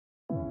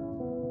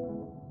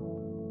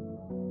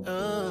Hey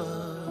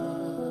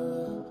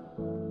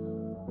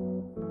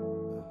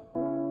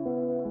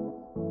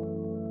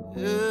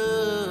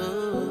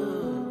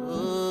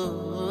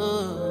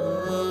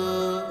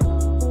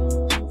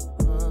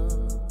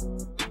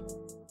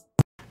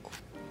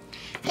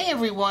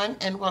everyone,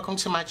 and welcome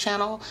to my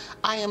channel.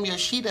 I am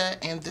Yoshida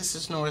and this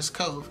is Noras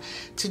Cove.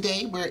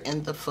 Today we're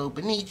in the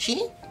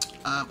Fauxbonichi.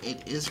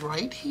 It is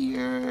right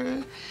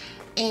here,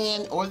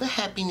 or the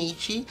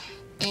Happynichi,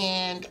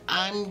 and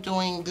I'm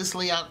doing this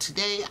layout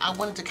today. I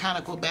wanted to kind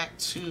of go back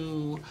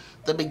to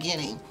the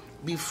beginning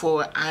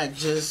before I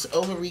just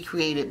over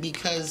recreate it,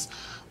 because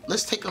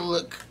let's take a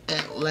look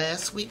at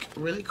last week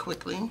really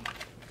quickly.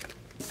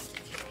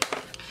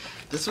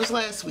 This was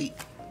last week.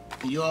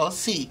 You all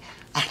see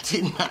I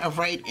did not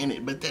write in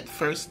it but that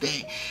first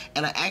day,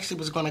 and I actually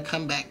was going to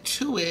come back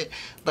to it,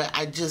 but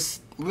I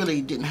just really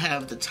didn't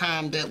have the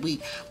time that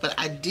week. But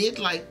I did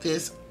like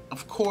this.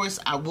 Of course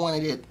I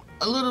wanted it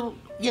a little,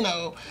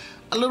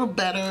 a little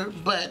better,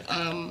 but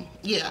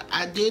yeah,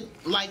 I did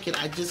like it.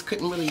 I just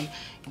couldn't really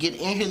get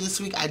in here this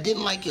week. I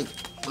didn't like it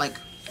like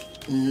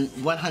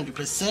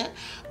 100%,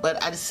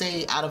 but I'd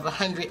say out of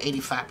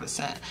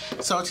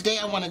 185%. So today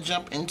I want to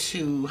jump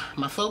into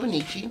my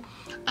Fauxbonichi.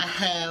 I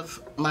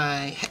have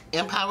my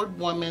Empowered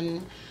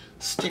Woman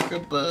sticker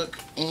book,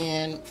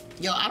 and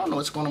I don't know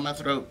what's going on my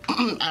throat.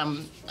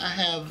 I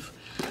have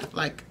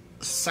like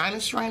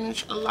sinus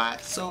drainage a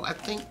lot, so I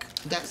think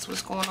that's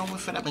what's going on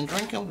with it. I've been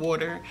drinking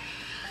water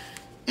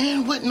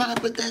and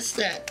whatnot, but that's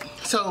that.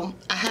 So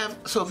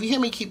if you hear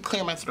me keep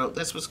clearing my throat,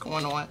 that's what's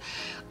going on.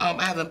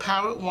 I have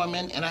Empowered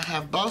Woman and I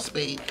have Boss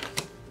Babe,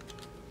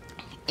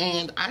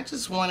 and I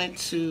just wanted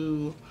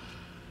to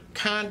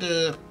kind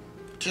of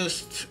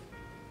just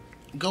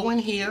go in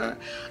here.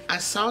 I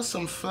saw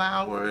some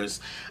flowers.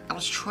 I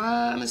was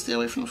trying to stay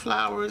away from the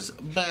flowers,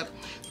 but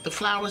the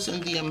flowers in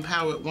the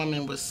Empowered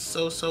Woman was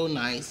so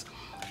nice.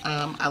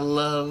 I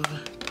love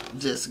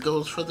this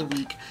Goals for the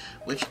Week,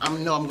 which I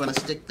know I'm going to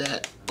stick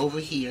that over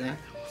here.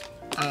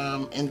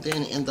 And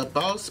then in the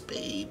Boss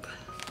Babe,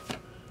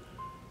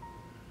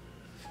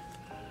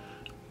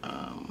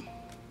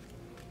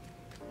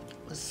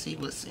 let's see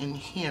what's in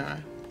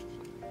here.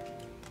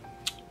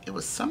 It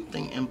was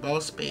something in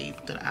Boss Babe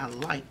that I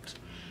liked.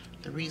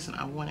 The reason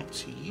I wanted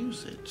to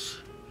use it,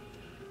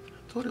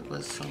 I thought it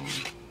was some,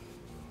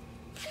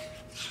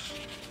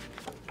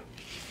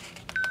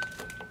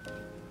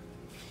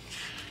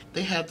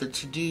 they have the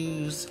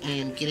to-dos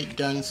and get it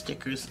done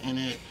stickers in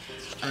it,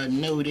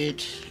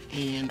 noted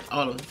and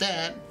all of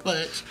that,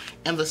 but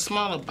in the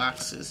smaller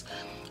boxes.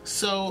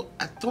 So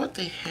I thought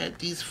they had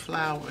these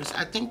flowers.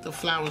 I think the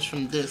flowers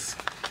from this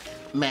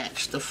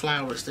match the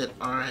flowers that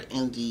are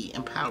in the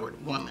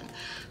Empowered Woman.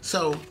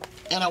 So,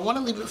 and I want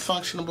to leave it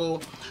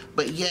functional,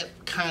 but yet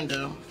kind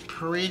of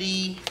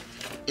pretty,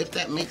 if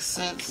that makes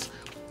sense.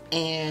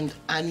 And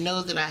I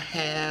know that I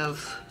have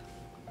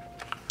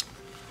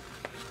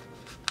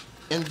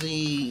in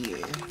the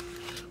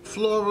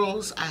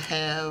florals, I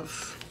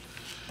have,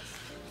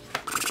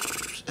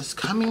 it's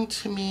coming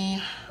to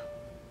me.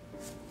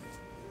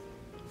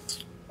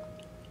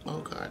 Oh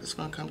God, it's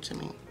gonna come to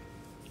me.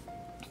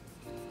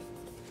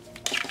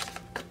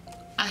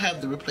 I have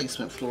the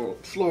replacement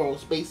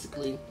florals,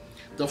 basically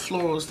the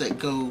florals that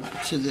go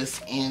to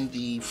this in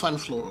the Fun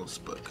Florals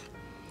book.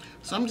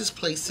 So I'm just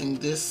placing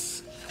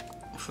this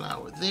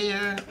flower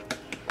there,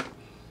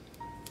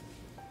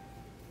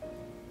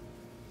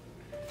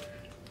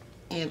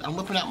 and I'm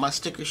whipping out my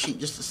sticker sheet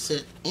just to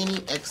set any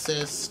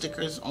excess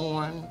stickers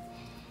on.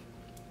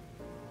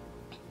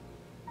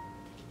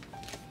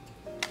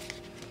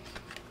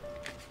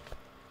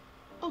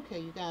 Okay,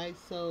 you guys,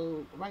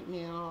 so right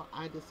now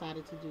I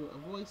decided to do a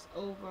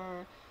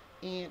voiceover,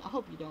 and I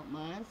hope you don't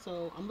mind.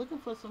 So I'm looking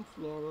for some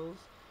florals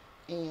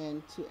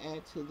and to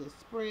add to this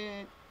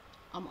spread.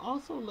 I'm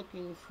also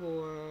looking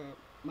for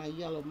my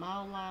yellow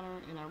mile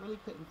liner, and I really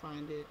couldn't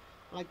find it.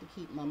 I like to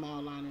keep my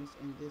mile liners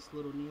in this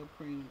little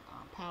neoprene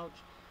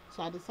pouch.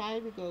 So I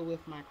decided to go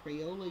with my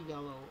Crayola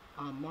yellow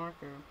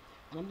marker,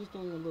 and I'm just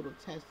doing a little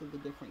test of the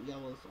different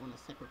yellows on a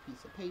separate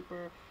piece of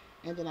paper.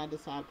 And then I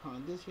decided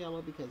upon this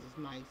yellow because it's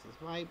nice, it's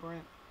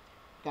vibrant.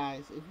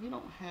 Guys, if you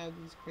don't have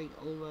these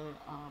Crayola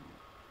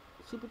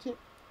Super Tip,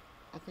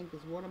 I think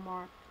it's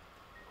watermark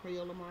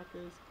Crayola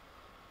markers,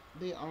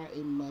 they are a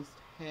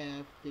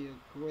must-have. They're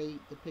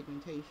great. The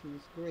pigmentation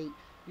is great.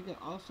 You can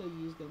also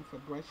use them for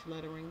brush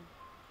lettering.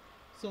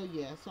 So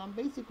yeah, so I'm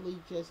basically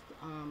just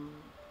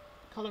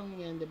coloring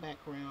in the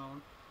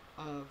background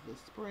of the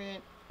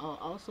spread. I'll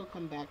also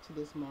come back to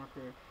this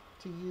marker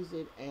to use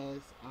it as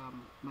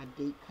my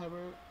date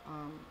cover,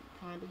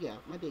 my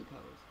date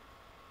covers.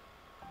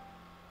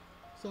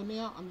 So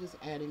now I'm just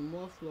adding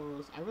more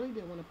florals. I really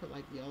didn't want to put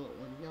like yellow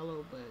on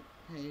yellow, but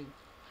hey.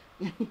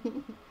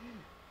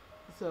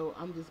 So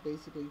I'm just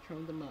basically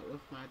trimming them up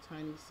with my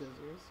tiny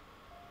scissors.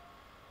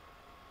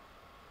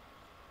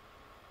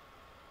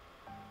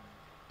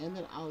 And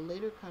then I'll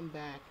later come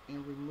back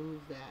and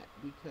remove that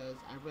because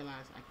I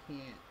realize I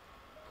can't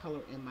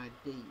color in my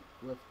date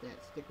with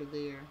that sticker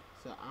there.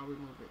 So I'll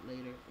remove it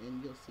later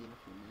and you'll see in a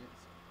few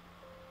minutes.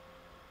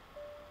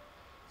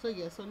 So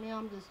yeah, so now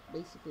I'm just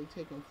basically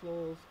taking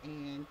florals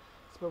and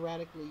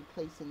sporadically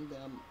placing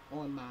them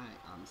on my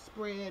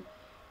spread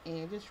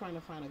and just trying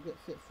to find a good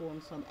fit for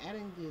them. So I'm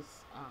adding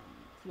these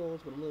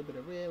florals with a little bit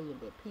of red, a little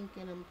bit of pink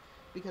in them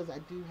because I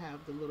do have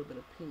the little bit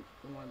of pink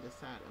on the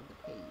side of the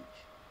page.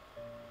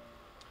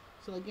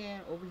 So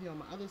again, over here on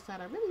my other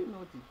side, I really didn't know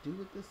what to do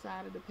with this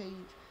side of the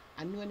page.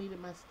 I knew I needed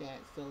my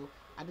stats, so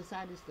I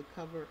decided to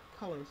color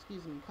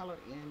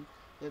in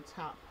the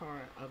top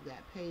part of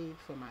that page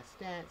for my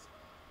stats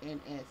and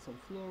add some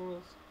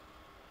florals.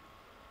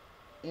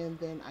 And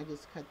then I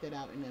just cut that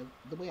out, and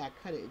the way I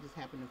cut it, it just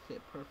happened to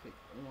fit perfect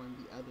on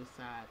the other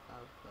side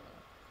of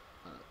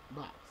the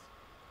box.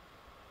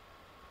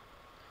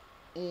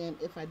 And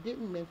if I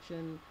didn't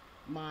mention,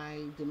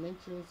 my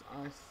dimensions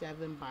are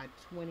 7 by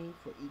 20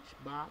 for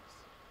each box.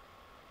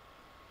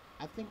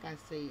 I think I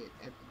say it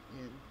at the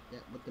end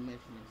that what the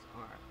measurements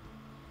are.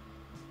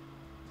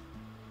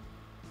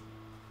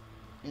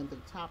 And the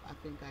top, I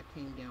think I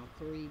came down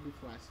 3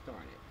 before I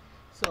started.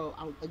 So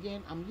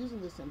again, I'm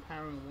using this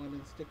Empowering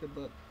Woman sticker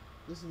book.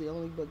 This is the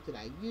only book that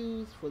I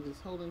use for this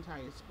whole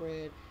entire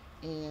spread,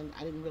 and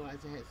I didn't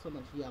realize it had so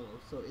much yellow.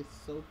 So it's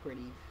so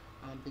pretty.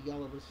 The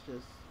yellow was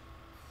just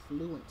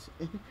fluent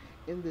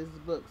in this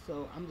book.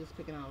 So I'm just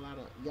picking out a lot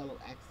of yellow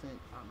accent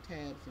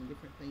tabs and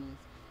different things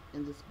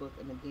in this book,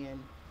 and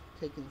again,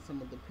 taking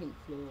some of the pink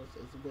florals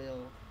as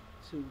well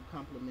to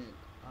complement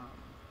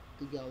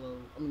the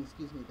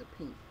the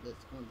pink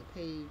that's on the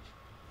page.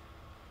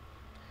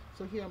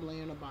 So here I'm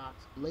layering a box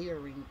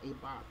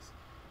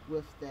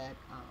with that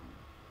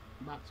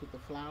box with the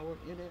flower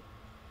in it,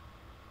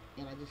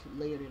 and I just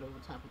layered it over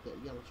top of that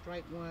yellow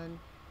stripe one.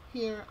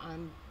 Here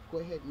I'm go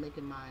ahead and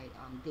making my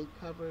date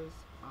covers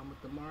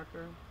with the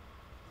marker,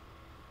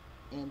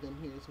 and then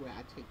here's where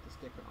I take the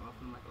sticker off.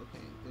 I'm like,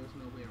 okay, there's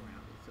no way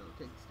around it, so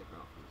take the sticker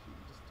off. You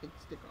just take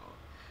the sticker off.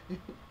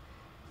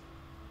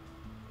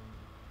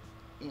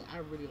 And I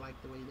really like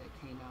the way that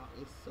came out.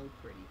 It's so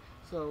pretty.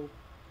 So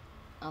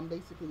I'm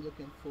basically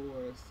looking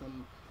for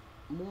some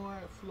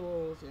more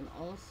florals and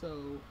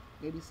also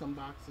maybe some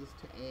boxes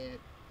to add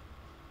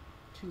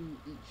to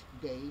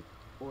each day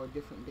or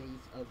different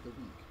days of the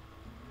week.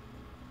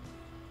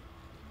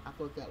 I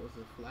thought that was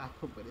a flower,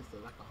 but it's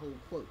like a whole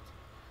quote.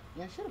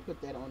 And I should have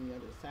put that on the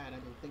other side. I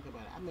didn't think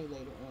about it. I may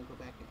later on go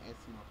back and add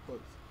some more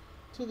quotes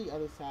to the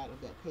other side of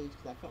that page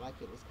because I felt like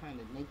it was kind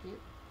of naked.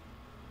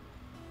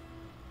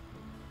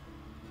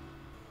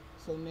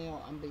 So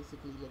now I'm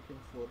basically looking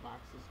for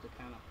boxes to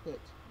kind of put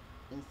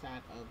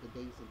inside of the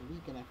days of the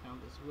week, and I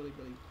found this really,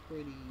 really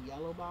pretty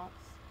yellow box.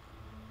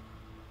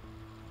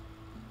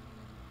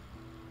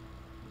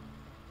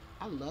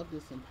 I love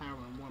this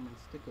Empowering Woman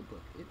sticker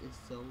book. It is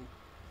so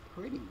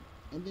pretty.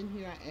 And then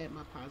here I add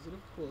my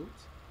positive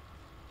quote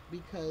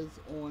because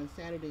on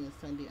Saturday and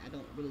Sunday I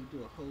don't really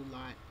do a whole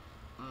lot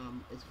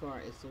as far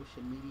as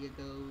social media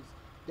goes.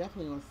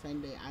 Definitely on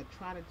Sunday I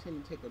try to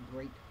tend to take a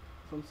break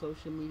from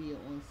social media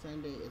on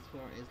Sunday as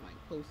far as like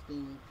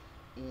posting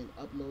and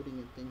uploading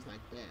and things like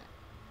that.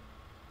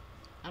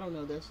 I don't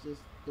know, that's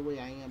just the way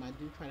I am. I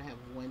do try to have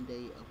one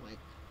day of like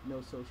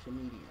no social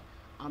media.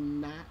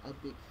 I'm not a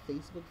big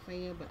Facebook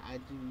fan, but I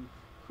do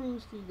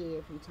cruise through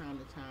there from time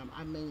to time.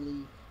 I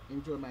mainly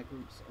enjoy my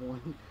groups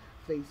on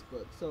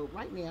Facebook. So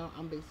right now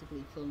I'm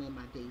basically filling in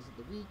my days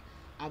of the week.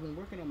 I've been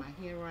working on my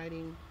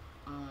handwriting.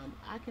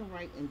 I can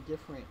write in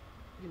different,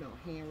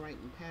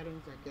 handwriting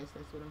patterns. I guess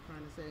that's what I'm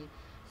trying to say.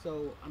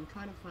 So I'm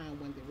trying to find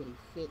one that really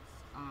fits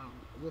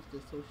with the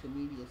social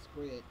media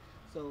spread.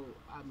 So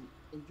I'm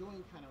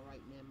enjoying kind of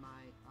writing in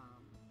my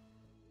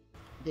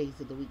days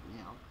of the week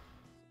now.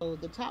 So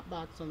the top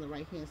box on the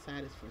right hand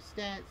side is for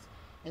stats,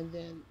 and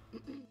then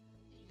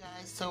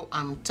guys, so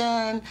I'm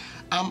done.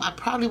 I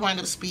probably wind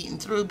up speeding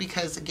through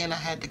because again I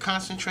had to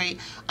concentrate.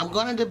 I'm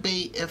going to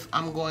debate if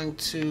I'm going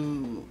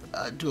to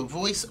do a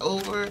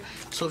voiceover.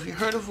 So if you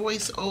heard a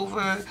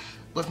voiceover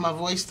with my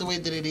voice the way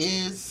that it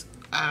is,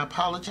 I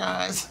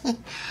apologize.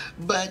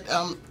 But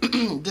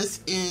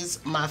this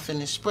is my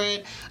finished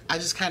spread. I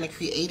just kind of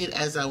created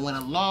as I went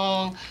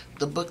along.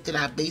 The book that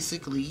I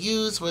basically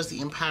used was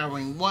the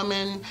Empowering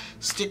Woman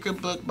sticker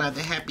book by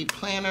the Happy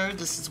Planner.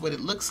 This is what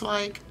it looks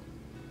like.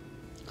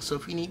 So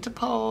if you need to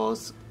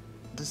pause,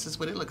 this is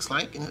what it looks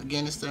like. And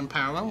again, it's the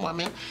Empowering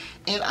Woman.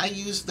 And I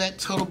used that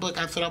total book.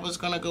 I thought I was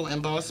going to go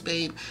Emboss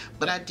Babe,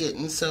 but I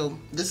didn't. So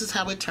this is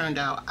how it turned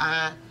out.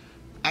 I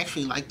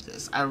actually like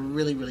this. I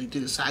really, really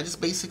do. So I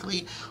just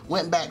basically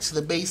went back to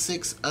the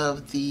basics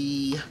of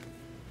the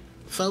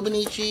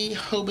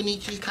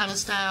Fauxbonichi kind of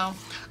style.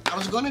 I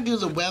was going to do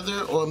the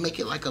weather or make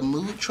it like a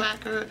mood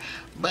tracker,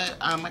 but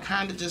I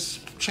kind of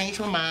just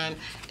changed my mind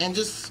and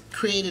just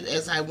created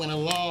as I went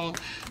along.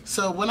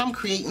 So when I'm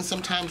creating,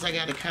 sometimes I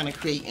got to kind of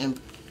create in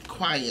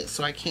quiet,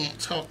 so I can't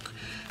talk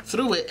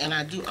through it, and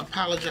I do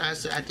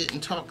apologize that I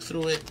didn't talk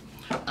through it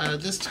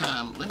this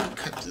time. Let me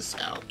cut this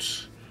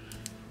out.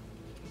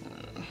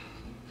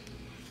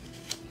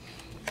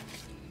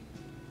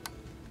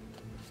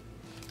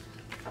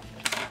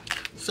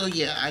 So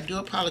yeah, I do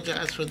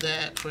apologize for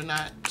that, for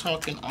not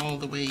talking all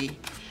the way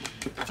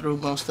through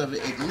most of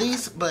it at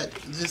least, but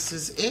this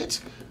is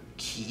it.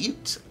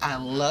 Cute. I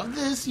love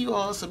this, you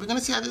all. So we're gonna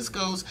see how this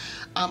goes.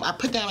 I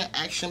put down an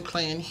action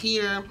plan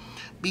here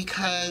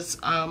because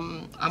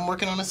I'm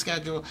working on a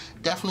schedule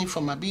definitely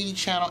for my beauty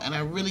channel, and I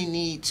really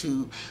need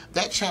to.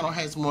 That channel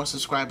has more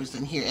subscribers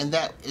than here, and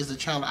that is the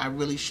channel I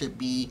really should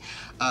be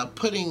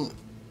putting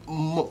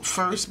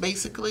first,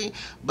 basically.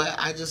 But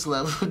I just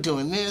love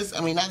doing this.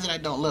 I mean, not that I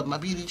don't love my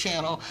beauty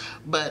channel,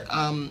 but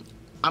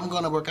I'm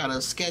going to work out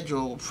a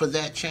schedule for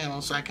that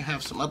channel so I can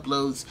have some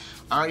uploads.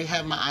 I already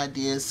have my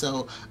ideas.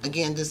 So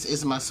again, this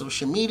is my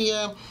social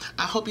media.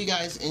 I hope you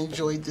guys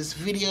enjoyed this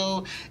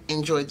video,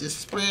 enjoyed this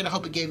spread. I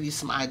hope it gave you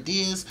some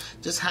ideas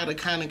just how to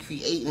kind of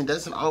create, and it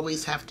doesn't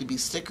always have to be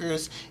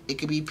stickers. It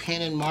could be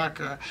pen and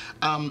marker.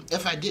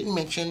 If I didn't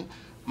mention,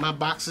 my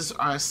boxes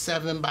are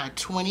 7 by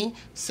 20,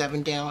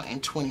 7 down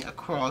and 20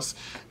 across.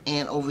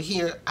 And over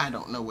here, I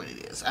don't know what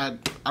it is. I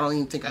don't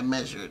even think I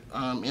measured.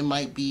 It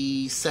might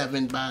be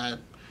 7 by,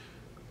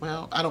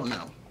 well, I don't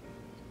know.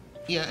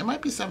 Yeah, it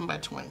might be 7 by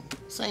 20,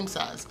 same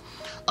size.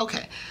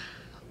 Okay.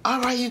 All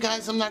right, you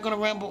guys, I'm not going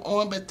to ramble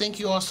on, but thank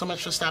you all so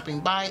much for stopping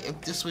by. If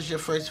this was your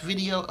first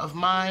video of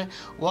mine,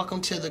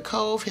 welcome to the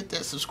Cove. Hit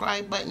that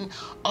subscribe button.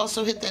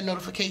 Also, hit that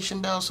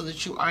notification bell so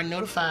that you are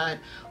notified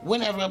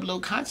whenever I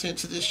upload content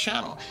to this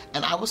channel.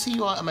 And I will see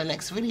you all in my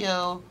next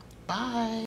video. Bye.